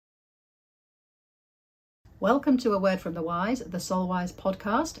Welcome to A Word from the Wise, the Solwise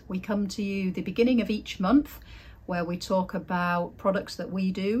podcast. We come to you the beginning of each month where we talk about products that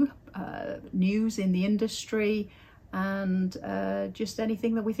we do, news in the industry, and just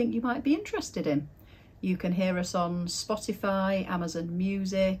anything that we think you might be interested in. You can hear us on Spotify, Amazon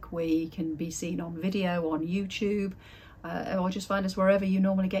Music, we can be seen on video on YouTube, or just find us wherever you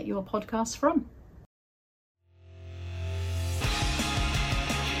normally get your podcasts from.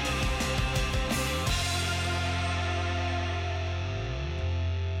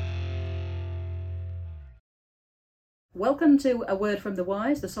 Welcome to A Word from the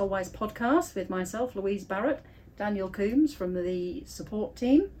Wise, the Solwise podcast with myself, Louise Barrett, Daniel Coombs from the support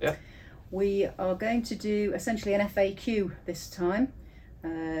team. Yeah. We are going to do essentially an FAQ this time.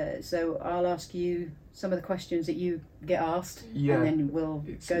 So I'll ask you some of the questions that you get asked, and then we'll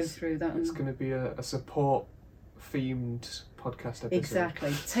go through that. It's going to be a support themed podcast episode.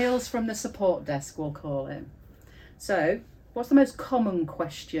 Exactly. Tales from the support desk, we'll call it. So, what's the most common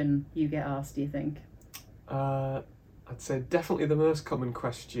question you get asked, do you think? I'd say definitely the most common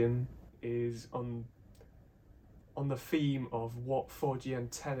question is on the theme of what 4G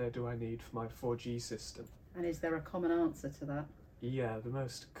antenna do I need for my 4G system? And is there a common answer to that? Yeah, the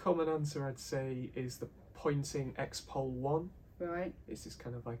most common answer I'd say is the Pointing X-Pol 1. Right. It's just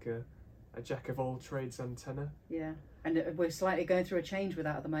kind of like a jack of all trades antenna. Yeah, and we're slightly going through a change with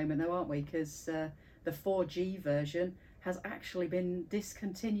that at the moment though, aren't we? Because the 4G version has actually been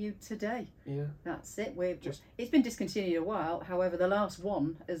discontinued today. Yeah. That's it. It's been discontinued a while, however the last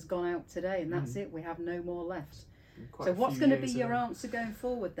one has gone out today and that's it. We have no more left. So what's going to be your answer going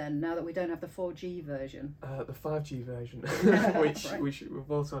forward then, now that we don't have the 4G version? The 5G version, which we've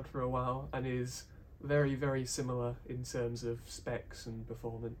also had for a while and is very, very similar in terms of specs and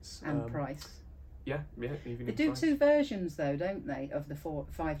performance. And price. Yeah, even They in do price. two versions though, don't they, of the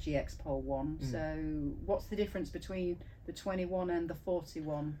 5G X-Pol 1. So what's the difference between the 21 and the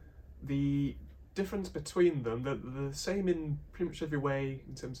 41? The difference between them, they're the same in pretty much every way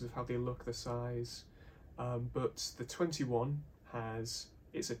in terms of how they look, the size, but the 21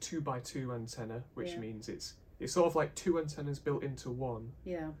 it's a 2x2 antenna, which means it's sort of like two antennas built into one,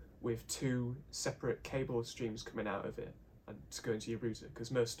 with two separate cable streams coming out of it and to go into your router,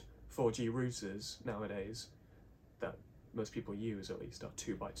 because most 4G routers nowadays that most people use at least are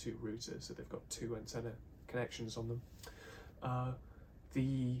 2x2 routers, so they've got two antenna connections on them.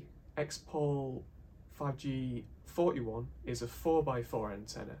 The X-Pol 5G 41 is a 4x4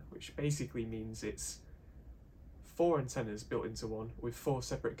 antenna, which basically means it's four antennas built into one with four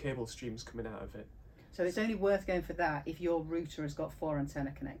separate cable streams coming out of it. So it's only worth going for that if your router has got four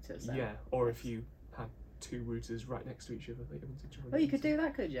antenna connectors then? Yeah, or if you had two routers right next to each other that you wanted to run. Oh, you could do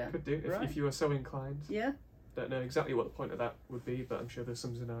that, could you? Could do, if you were so inclined. Yeah. Don't know exactly what the point of that would be, but I'm sure there's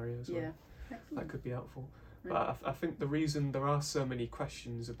some scenarios where that could be helpful. But I think the reason there are so many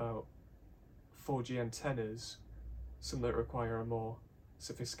questions about 4G antennas, some that require a more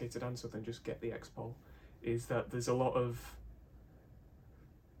sophisticated answer than just get the X-Pol, is that there's a lot of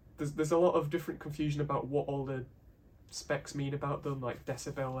different confusion about what all the specs mean about them, like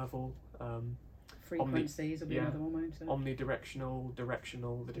decibel level, frequencies will be another one, won't it? Omnidirectional,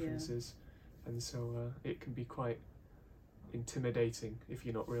 directional, the differences, and so it can be quite intimidating if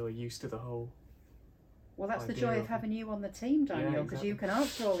you're not really used to the whole. Well, that's the joy of having you on the team, Daniel, because you can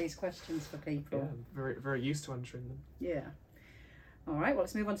answer all these questions for people. Yeah, I'm very, very used to answering them. Yeah. All right, well,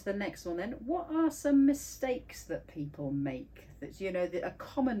 let's move on to the next one then. What are some mistakes that people make that are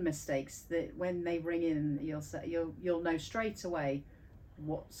common mistakes that when they ring in, you'll know straight away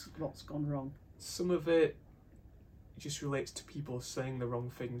what's gone wrong? Some of it just relates to people saying the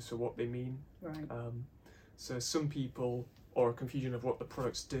wrong things for what they mean. Right. So some people, or a confusion of what the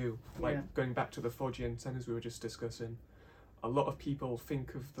products do, like going back to the 4G antennas we were just discussing, a lot of people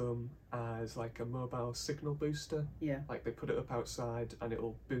think of them as like a mobile signal booster. Yeah. Like they put it up outside and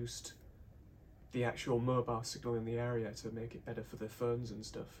it'll boost the actual mobile signal in the area to make it better for their phones and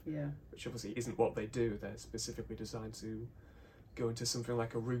stuff. Yeah. Which obviously isn't what they do. They're specifically designed to go into something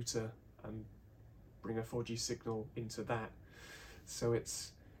like a router and bring a 4G signal into that. So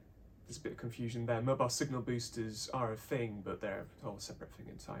there's a bit of confusion there. Mobile signal boosters are a thing, but they're a whole separate thing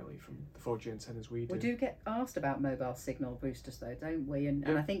entirely from the 4G antennas we do. We do get asked about mobile signal boosters though, don't we? And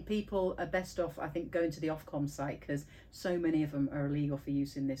I think people are best off, going to the Ofcom site, because so many of them are illegal for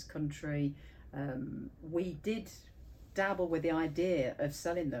use in this country. We did dabble with the idea of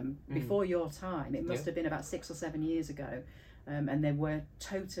selling them before your time. It must have been about 6 or 7 years ago, and they were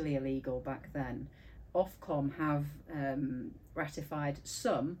totally illegal back then. Ofcom have ratified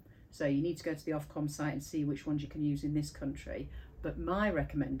some, so you need to go to the Ofcom site and see which ones you can use in this country. But my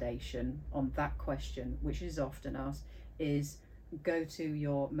recommendation on that question, which is often asked, is go to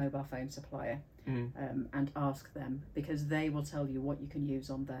your mobile phone supplier and ask them, because they will tell you what you can use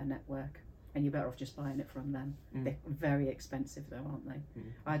on their network, and you're better off just buying it from them. They're very expensive though, aren't they?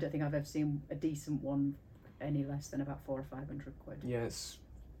 I don't think I've ever seen a decent one any less than about 400 or 500 quid. Yeah,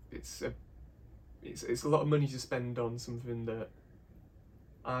 it's a lot of money to spend on something that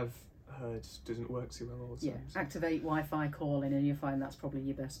I've heard doesn't work too well all the time. Yeah, activate Wi-Fi calling and you find that's probably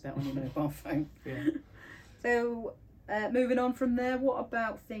your best bet on your mobile phone. Yeah. So moving on from there, what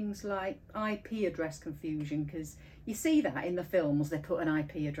about things like IP address confusion? Because you see that in the films, they put an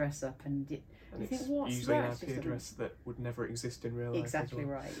IP address up and you it's think, what's usually that? an IP address that would never exist in real life. Exactly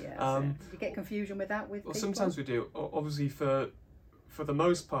right, yeah. So you get confusion with that with well, people? sometimes we do. Obviously, for the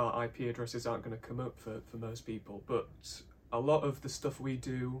most part, IP addresses aren't going to come up for most people, but a lot of the stuff we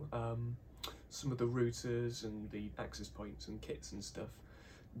do, some of the routers and the access points and kits and stuff,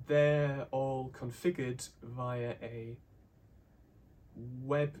 they're all configured via a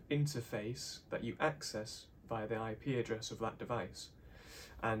web interface that you access via the IP address of that device.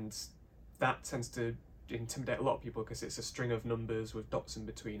 And that tends to intimidate a lot of people because it's a string of numbers with dots in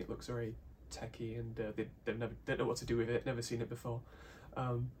between. It looks very techie and they don't know what to do with it, never seen it before.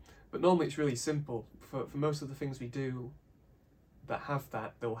 But normally it's really simple. For most of the things we do that have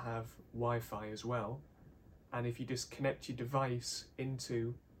that, they'll have Wi-Fi as well. And if you just connect your device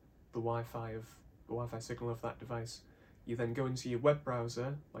into the Wi-Fi signal of that device, you then go into your web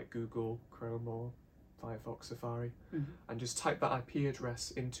browser like Google, Chrome or Firefox, Safari, and just type that IP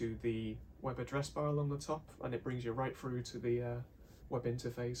address into the web address bar along the top, and it brings you right through to the web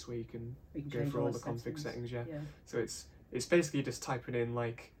interface where you can go through all the config settings. Yeah. So it's basically just typing in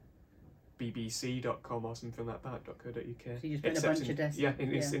like bbc.com or something like that, .co.uk. So you just put a bunch of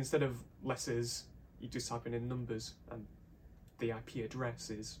decimals. Instead of letters, you're just typing in numbers, and the IP address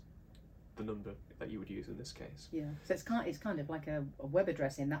is the number that you would use in this case. Yeah, so it's kind of like a web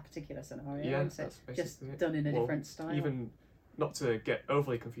address in that particular scenario. Yeah, so that's basically just it. done in a different style. Even, not to get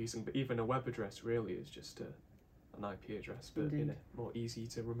overly confusing, but even a web address really is just an IP address, but in a more easy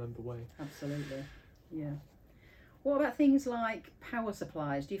to remember way. Absolutely, yeah. What about things like power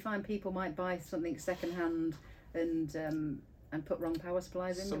supplies? Do you find people might buy something secondhand and put wrong power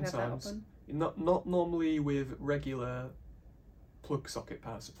supplies in? Sometimes. Do you have that happen? Not normally with regular plug socket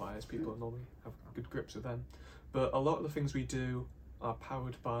power suppliers. People normally have good grips with them, but a lot of the things we do are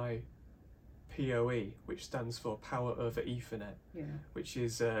powered by PoE, which stands for Power over Ethernet. Yeah. Which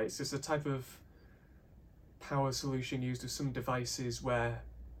is it's just a type of power solution used with some devices where,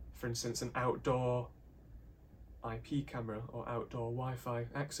 for instance, an outdoor IP camera or outdoor Wi-Fi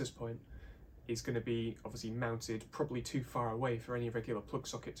access point is going to be obviously mounted probably too far away for any regular plug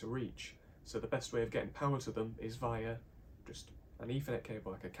socket to reach. So the best way of getting power to them is via just an Ethernet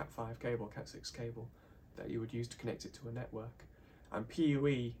cable, like a Cat5 cable, Cat6 cable, that you would use to connect it to a network. And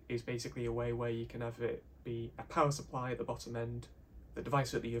PoE is basically a way where you can have it be a power supply at the bottom end, the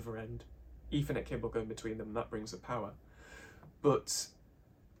device at the other end, Ethernet cable going between them, and that brings the power. But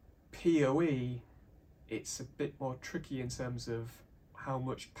PoE, it's a bit more tricky in terms of how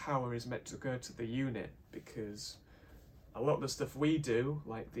much power is meant to go to the unit, because a lot of the stuff we do,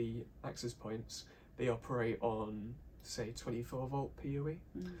 like the access points, they operate on, say, 24 volt PoE,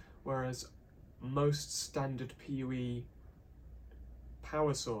 whereas most standard PoE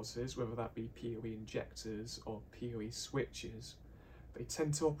power sources, whether that be PoE injectors or PoE switches, they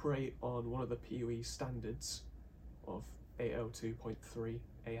tend to operate on one of the PoE standards of 802.3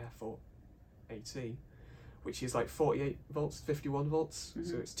 AF or AT, which is like 48 volts, 51 volts,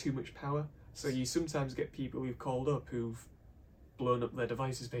 so it's too much power. So you sometimes get people who've called up who've blown up their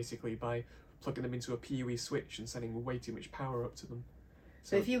devices basically by plugging them into a PoE switch and sending way too much power up to them.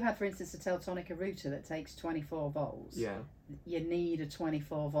 So if you had, for instance, a Teltonica router that takes 24 volts, you need a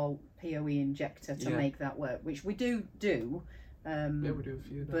 24 volt PoE injector to make that work, which we do. Yeah, we do a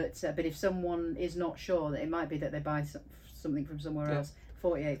few. But if someone is not sure, that it might be that they buy something from somewhere else,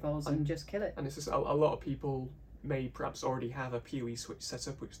 48 volts, and just kill it. And it's just a lot of people may perhaps already have a PoE switch set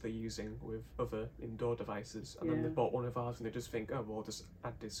up which they're using with other indoor devices, and then they bought one of ours and they just think, oh well, I'll just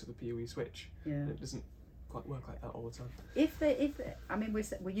add this to the PoE switch. And it doesn't quite work like that all the time. I mean,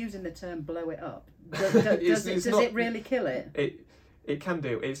 we're using the term blow it up. Does it really kill it? It can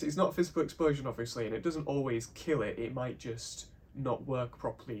do. It's not a physical explosion, obviously, and it doesn't always kill it. It might just not work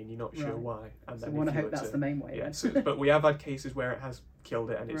properly, and you're not sure why. And so then I want to hope that's the main way. Yeah. But we have had cases where it has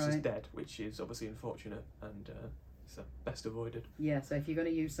killed it and it's just dead, which is obviously unfortunate and so best avoided. Yeah. So if you're going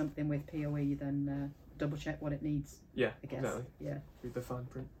to use something with PoE, then double check what it needs. Yeah. I guess. Exactly. Yeah. Read the fine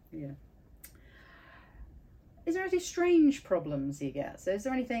print. Yeah. Is there any strange problems you get? So is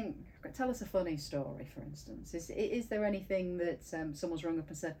there anything, tell us a funny story, for instance. Is there anything that someone's rung up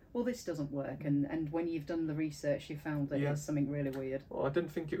and said, well, this doesn't work, and when you've done the research, you found that there's something really weird? Well, I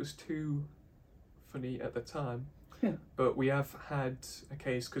didn't think it was too funny at the time, but we have had a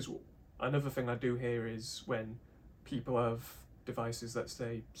case, because another thing I do here is when people have devices that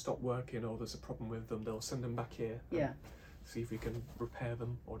say stop working or there's a problem with them, they'll send them back here. Yeah. See if we can repair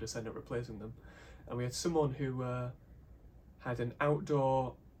them or just end up replacing them. And we had someone who had an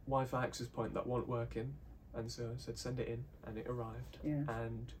outdoor Wi-Fi access point that wasn't working, and so I said send it in, and it arrived. Yeah.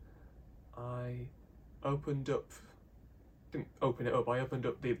 And I didn't open it up, I opened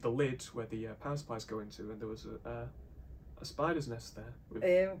up the lid where the power supplies go into, and there was a spider's nest there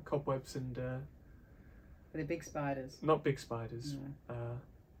with cobwebs and... Were they big spiders? Not big spiders. No.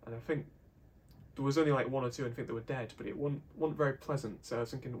 And I think there was only like one or two, and I think they were dead, but it wasn't very pleasant, so I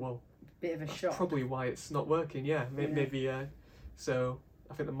was thinking, well, bit of a that's shock. probably why it's not working, maybe. So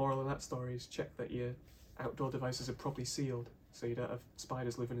I think the moral of that story is check that your outdoor devices are properly sealed, so you don't have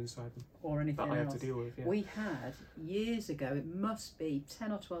spiders living inside them. Or anything that else. I have to deal with, yeah. We had, years ago, it must be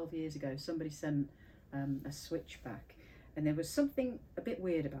 10 or 12 years ago, somebody sent a switch back, and there was something a bit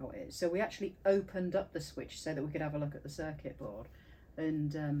weird about it. So we actually opened up the switch so that we could have a look at the circuit board,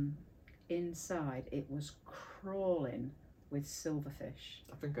 and inside it was crawling with silverfish.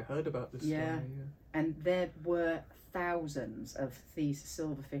 I think I heard about this story, yeah. And there were thousands of these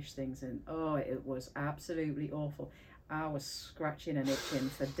silverfish things, and it was absolutely awful. I was scratching and itching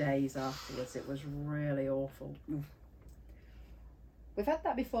for days afterwards. It was really awful. Oof. We've had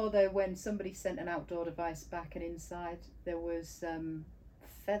that before though, when somebody sent an outdoor device back and inside there was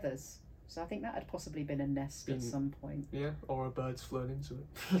feathers. So I think that had possibly been a nest at some point. Yeah, or a bird's flown into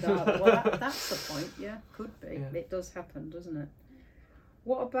it. Well, that's the point. Yeah, could be. Yeah. It does happen, doesn't it?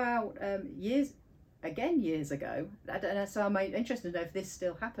 What about years ago? I don't know, so I'm interested to know if this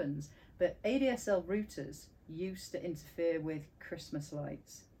still happens. But ADSL routers used to interfere with Christmas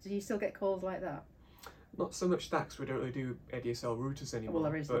lights. Do you still get calls like that? Not so much that, 'cause we don't really do ADSL routers anymore.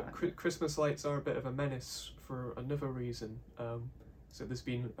 Well, there is but that. Christmas lights are a bit of a menace for another reason. So there's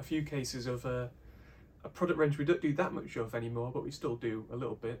been a few cases of a product range we don't do that much of anymore, but we still do a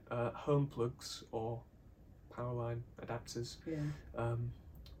little bit. Home plugs or power line adapters,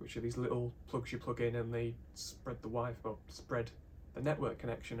 which are these little plugs you plug in, and they spread the network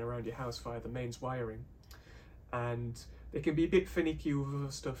connection around your house via the mains wiring. And they can be a bit finicky with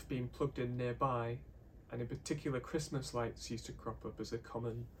other stuff being plugged in nearby, and in particular Christmas lights used to crop up as a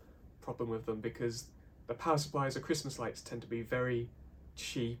common problem with them, because the power supplies of Christmas lights tend to be very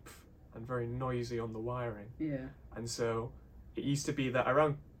cheap and very noisy on the wiring. Yeah. And so it used to be that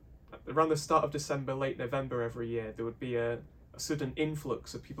around the start of December, late November every year, there would be a sudden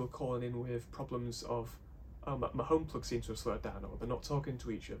influx of people calling in with problems of, my home plug seems to have slowed down, or they're not talking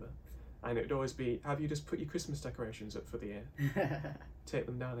to each other. And it would always be, have you just put your Christmas decorations up for the year? Take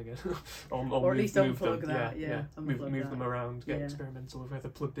them down again. or at least unplug that, Move them around, get experimental with where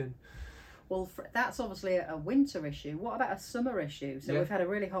they're plugged in. Well, that's obviously a winter issue. What about a summer issue? So we've had a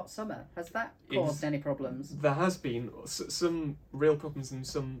really hot summer. Has that caused any problems? There has been some real problems and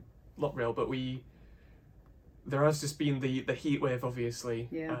some not real, but there has just been the heat wave, obviously,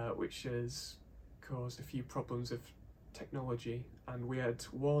 which has caused a few problems of technology. And we had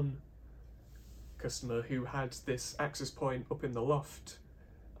one customer who had this access point up in the loft,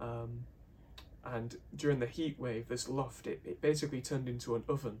 and during the heat wave, this loft, it basically turned into an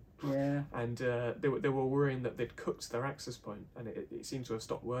oven. Yeah. And they were worrying that they'd cooked their access point, and it seemed to have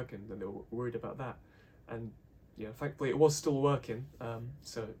stopped working, and they were worried about that. And thankfully it was still working,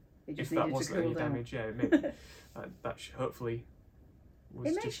 so if that wasn't any damage, that should hopefully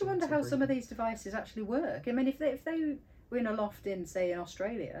was. It makes you wonder how some of these devices actually work. I mean, if they were in a loft in, say, in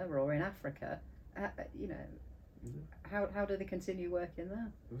Australia or in Africa, how do they continue working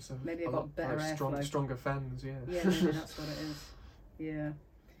there? Maybe they've got better airflow. Stronger fans, yeah. Yeah, maybe that's what it is. Yeah.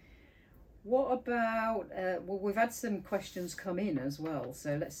 What about, we've had some questions come in as well,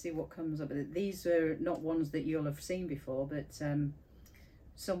 so let's see what comes up. These are not ones that you'll have seen before, but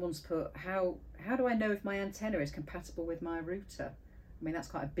someone's put, how do I know if my antenna is compatible with my router? I mean, that's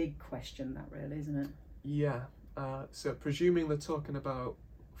quite a big question, that really, isn't it? Yeah. So presuming they're talking about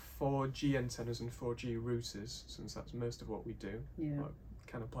 4G antennas and 4G routers, since that's most of what we do,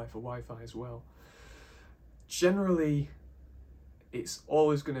 can apply for Wi-Fi as well. Generally, it's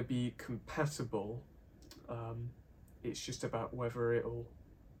always going to be compatible. It's just about whether it'll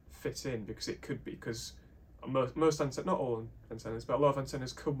fit in, because it could be, because most antennas, not all antennas, but a lot of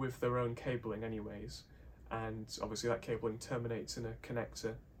antennas come with their own cabling anyways, and obviously that cabling terminates in a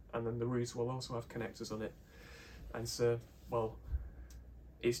connector, and then the router will also have connectors on it. And so, well,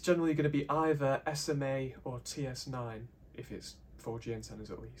 it's generally going to be either SMA or TS9 if it's 4G antennas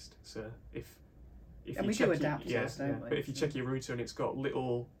at least. So if and you we check do adapters, don't we? but if you check your router and it's got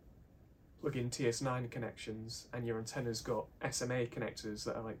little plug-in TS9 connections and your antenna's got SMA connectors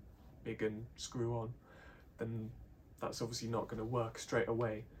that are like big and screw on, then that's obviously not going to work straight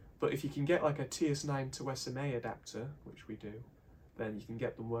away. But if you can get like a TS9 to SMA adapter, which we do, then you can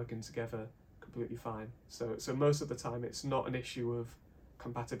get them working together completely fine. So most of the time it's not an issue of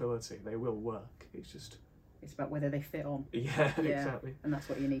compatibility. They will work. It's about whether they fit on. Yeah, exactly. And that's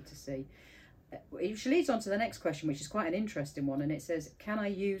what you need to see. Which leads on to the next question, which is quite an interesting one, and it says, can I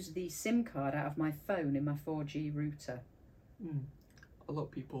use the SIM card out of my phone in my 4G router? A lot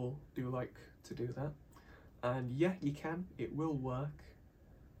of people do like to do that, and yeah, you can. It will work.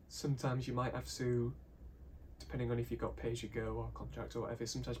 Sometimes you might have to, depending on if you've got pay-as-you-go or contract or whatever,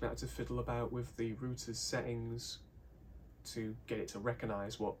 sometimes you might have to fiddle about with the router's settings to get it to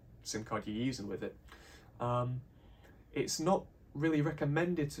recognise what SIM card you're using with it. It's not really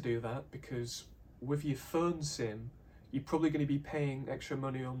recommended to do that because with your phone SIM, you're probably going to be paying extra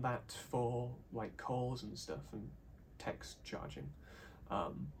money on that for like calls and stuff and text charging,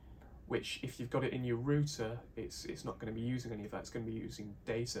 which if you've got it in your router, it's not going to be using any of that. It's going to be using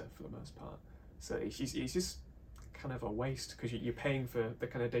data for the most part. So it's just kind of a waste because you're paying for the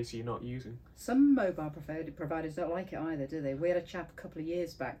kind of data you're not using. Some mobile providers don't like it either, do they? We had a chap a couple of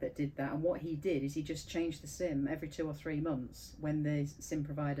years back that did that, and what he did is he just changed the SIM every 2 or 3 months when the SIM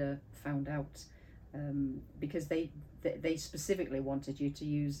provider found out, because they specifically wanted you to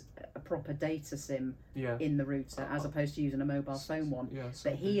use a proper data SIM in the router as opposed to using a mobile phone one.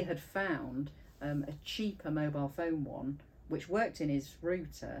 But he had found a cheaper mobile phone one which worked in his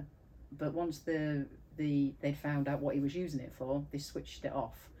router, but once they'd found out what he was using it for, they switched it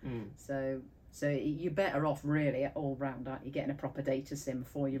off. So you're better off really all round, aren't you, getting a proper data SIM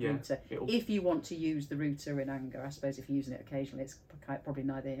for your router. If you want to use the router in anger, I suppose if you're using it occasionally, it's probably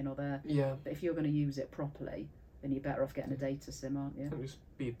neither here nor there. Yeah. But if you're going to use it properly, then you're better off getting a data SIM, aren't you? It would just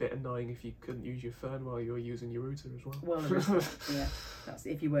be a bit annoying if you couldn't use your phone while you were using your router as well. Well, yeah, that's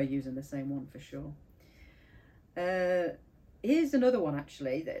if you were using the same one for sure. Here's another one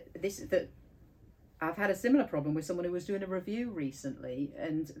actually. That I've had a similar problem with someone who was doing a review recently,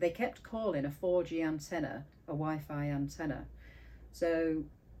 and they kept calling a 4G antenna a Wi-Fi antenna. So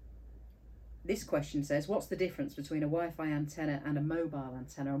this question says, what's the difference between a Wi-Fi antenna and a mobile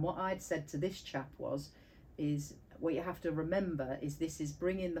antenna? And what I'd said to this chap is what you have to remember is this is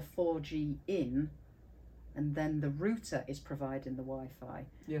bringing the 4G in, and then the router is providing the Wi-Fi.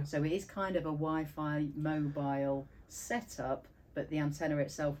 Yeah. So it is kind of a Wi-Fi mobile setup, but the antenna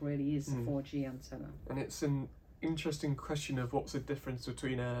itself really is a 4G antenna. And it's an interesting question of what's the difference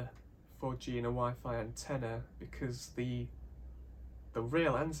between a 4G and a Wi-Fi antenna, because the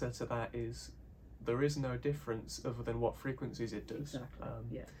real answer to that is there is no difference other than what frequencies it does. Exactly.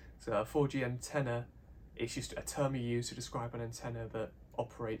 So a 4G antenna, it's just a term you use to describe an antenna that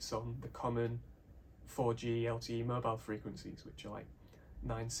operates on the common 4G LTE mobile frequencies, which are like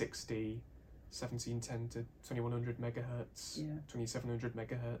 960, 1710 to 2100 megahertz, 2700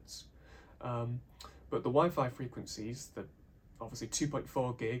 megahertz. But the Wi-Fi frequencies, the obviously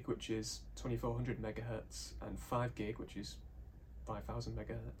 2.4 gig, which is 2400 megahertz, and 5 gig, which is 5000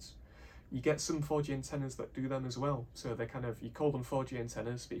 megahertz. You get some 4G antennas that do them as well. So they you call them 4G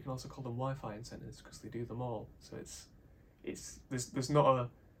antennas, but you can also call them Wi-Fi antennas because they do them all. So there's not a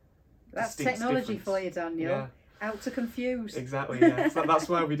that's technology difference for you, Daniel. Yeah. Out to confuse. Exactly, yeah. So that's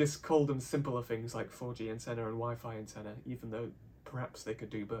why we just call them simpler things like 4G antenna and Wi-Fi antenna, even though perhaps they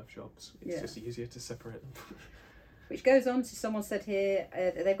could do both jobs. It's just easier to separate them. Which goes on to, someone said here,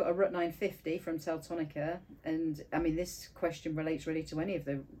 they've got a RUT 950 from Teltonica, and I mean this question relates really to any of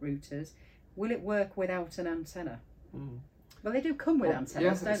the routers. Will it work without an antenna? Well, they do come with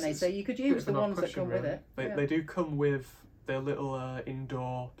antennas, don't they? So you could use the ones that come with it. They do come with their little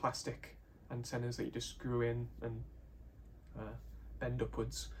indoor plastic antennas that you just screw in and bend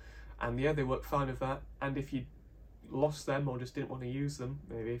upwards, and they work fine with that. And if you lost them or just didn't want to use them,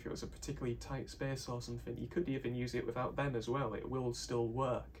 maybe if it was a particularly tight space or something, you could even use it without them as well. It will still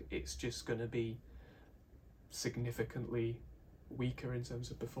work. It's just going to be significantly weaker in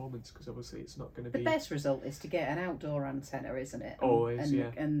terms of performance, because obviously it's not going to be... The best result is to get an outdoor antenna, isn't it? Always,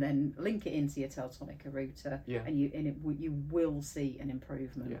 and then link it into your Teltonica router, and you will see an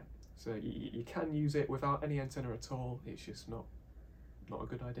improvement. Yeah, so you can use it without any antenna at all. It's just not a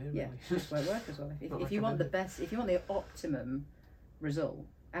good idea, really. Yeah, just won't work as well. If you want the best, if you want the optimum result,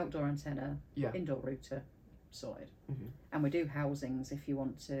 outdoor antenna, indoor router, sorted. And we do housings if you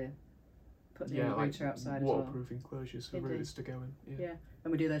want to put the router outside as well. Waterproof enclosures for routers to go in. Yeah,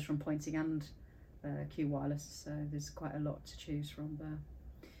 and we do those from Pointing and Q Wireless, so there's quite a lot to choose from there.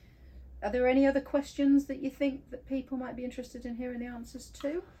 Are there any other questions that you think that people might be interested in hearing the answers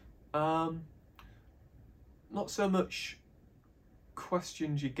to? Not so much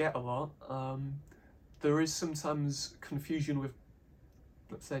questions you get a lot. There is sometimes confusion with,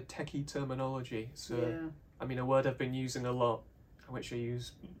 let's say, techie terminology. So, I mean, a word I've been using a lot, which I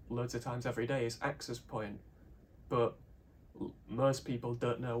use loads of times every day, is access point. But most people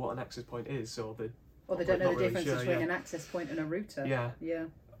don't know what an access point is, or they don't know the difference between an access point and a router.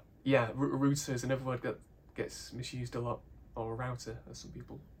 Router is another word that gets misused a lot, or a router, as some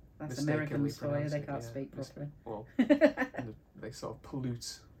people. That's Americans for you, they can't speak properly. Well, they sort of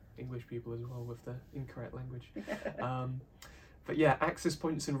pollute English people as well with the incorrect language. But yeah, access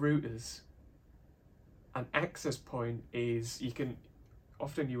points and routers. An access point is,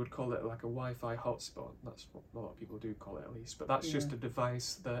 often you would call it like a Wi-Fi hotspot. That's what a lot of people do call it, at least. But that's just a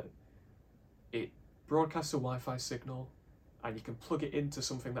device that it broadcasts a Wi-Fi signal, and you can plug it into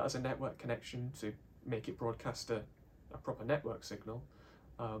something that has a network connection to make it broadcast a proper network signal.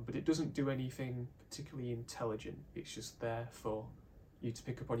 But it doesn't do anything particularly intelligent. It's just there for you to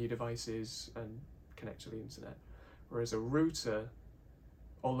pick up on your devices and connect to the internet. Whereas a router,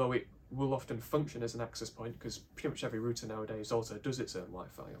 although it will often function as an access point, because pretty much every router nowadays also does its own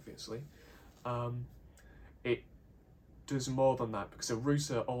Wi-Fi, obviously, it does more than that, because a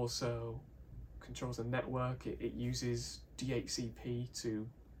router also controls a network. It uses DHCP to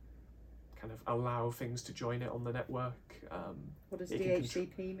kind of allow things to join it on the network. What does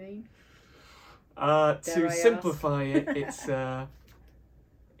DHCP mean? To simplify it,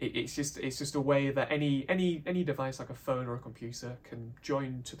 it's just a way that any device like a phone or a computer can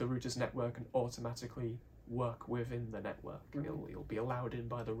join to the router's network and automatically work within the network. Right. It'll be allowed in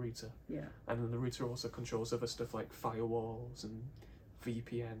by the router. Yeah. And then the router also controls other stuff like firewalls and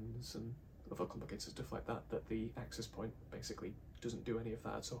VPNs and other complicated stuff like that the access point basically doesn't do any of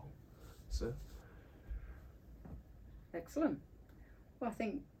that at all. So. Excellent. Well, I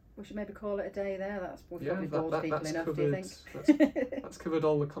think we should maybe call it a day there. We've probably bored people enough, covered, do you think? That's covered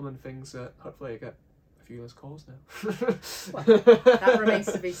all the common things. Hopefully I get a few less calls now. Well, that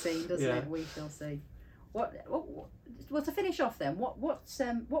remains to be seen, doesn't it? We shall see. Well, to finish off then,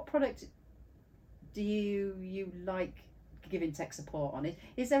 what product do you like giving tech support on?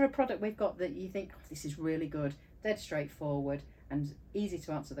 Is there a product we've got that you think, this is really good, dead straightforward and easy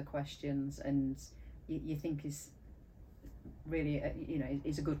to answer the questions, and you think is really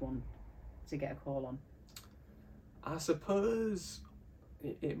is a good one to get a call on? I suppose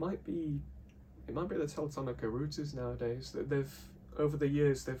it might be the Teltonica routers nowadays. That over the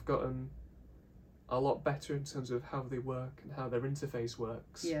years they've gotten a lot better in terms of how they work and how their interface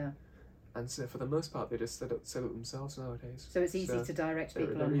works. Yeah. And so for the most part they just set up themselves nowadays. So it's easy to direct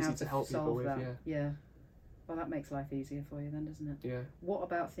people on how to help solve people with, that. Yeah. Well, that makes life easier for you then, doesn't it? Yeah. What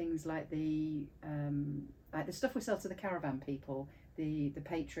about things like the stuff we sell to the caravan people, the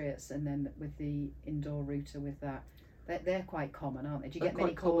Patriots, and then with the indoor router with that? They're quite common, aren't they? Do you get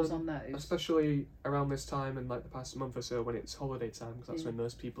many calls on those? Especially around this time and like the past month or so when it's holiday time, because that's when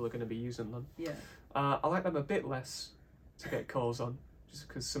most people are going to be using them. Yeah. I like them a bit less to get calls on, just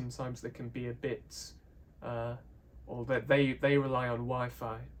because sometimes they can be a bit, or they rely on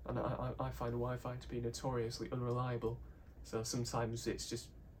Wi-Fi, and I find Wi-Fi to be notoriously unreliable. So sometimes it's just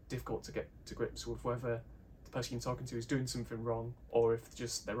difficult to get to grips with whether the person you're talking to is doing something wrong, or if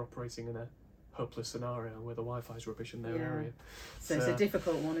just they're operating in a hopeless scenario where the Wi-Fi is rubbish in their area. So it's a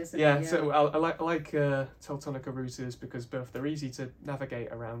difficult one, isn't it? Yeah, so I like Teltonica routers because both they're easy to navigate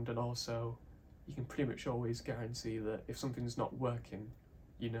around, and also you can pretty much always guarantee that if something's not working,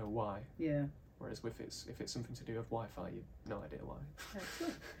 you know why. Yeah. Whereas if it's something to do with Wi-Fi, you've no idea why.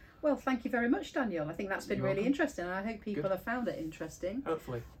 Excellent. Well, thank you very much, Daniel. I think that's been really interesting, and I hope people have found it interesting.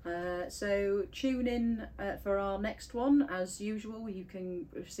 Hopefully. So tune in for our next one. As usual, you can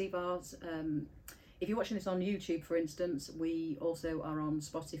receive ours. If you're watching this on YouTube, for instance, we also are on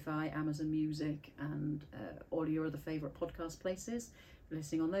Spotify, Amazon Music, and all your other favourite podcast places. If you're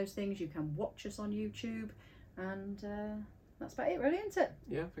listening on those things, you can watch us on YouTube, and that's about it, really, isn't it?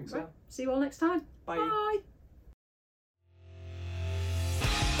 Yeah, I think so. Right. See you all next time. Bye. Bye.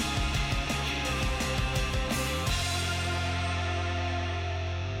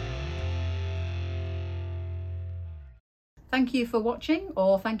 Thank you for watching,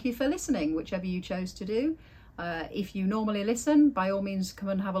 or thank you for listening, whichever you chose to do. If you normally listen, by all means come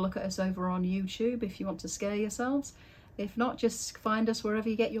and have a look at us over on YouTube if you want to scare yourselves. If not, just find us wherever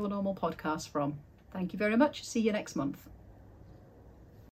you get your normal podcasts from. Thank you very much. See you next month.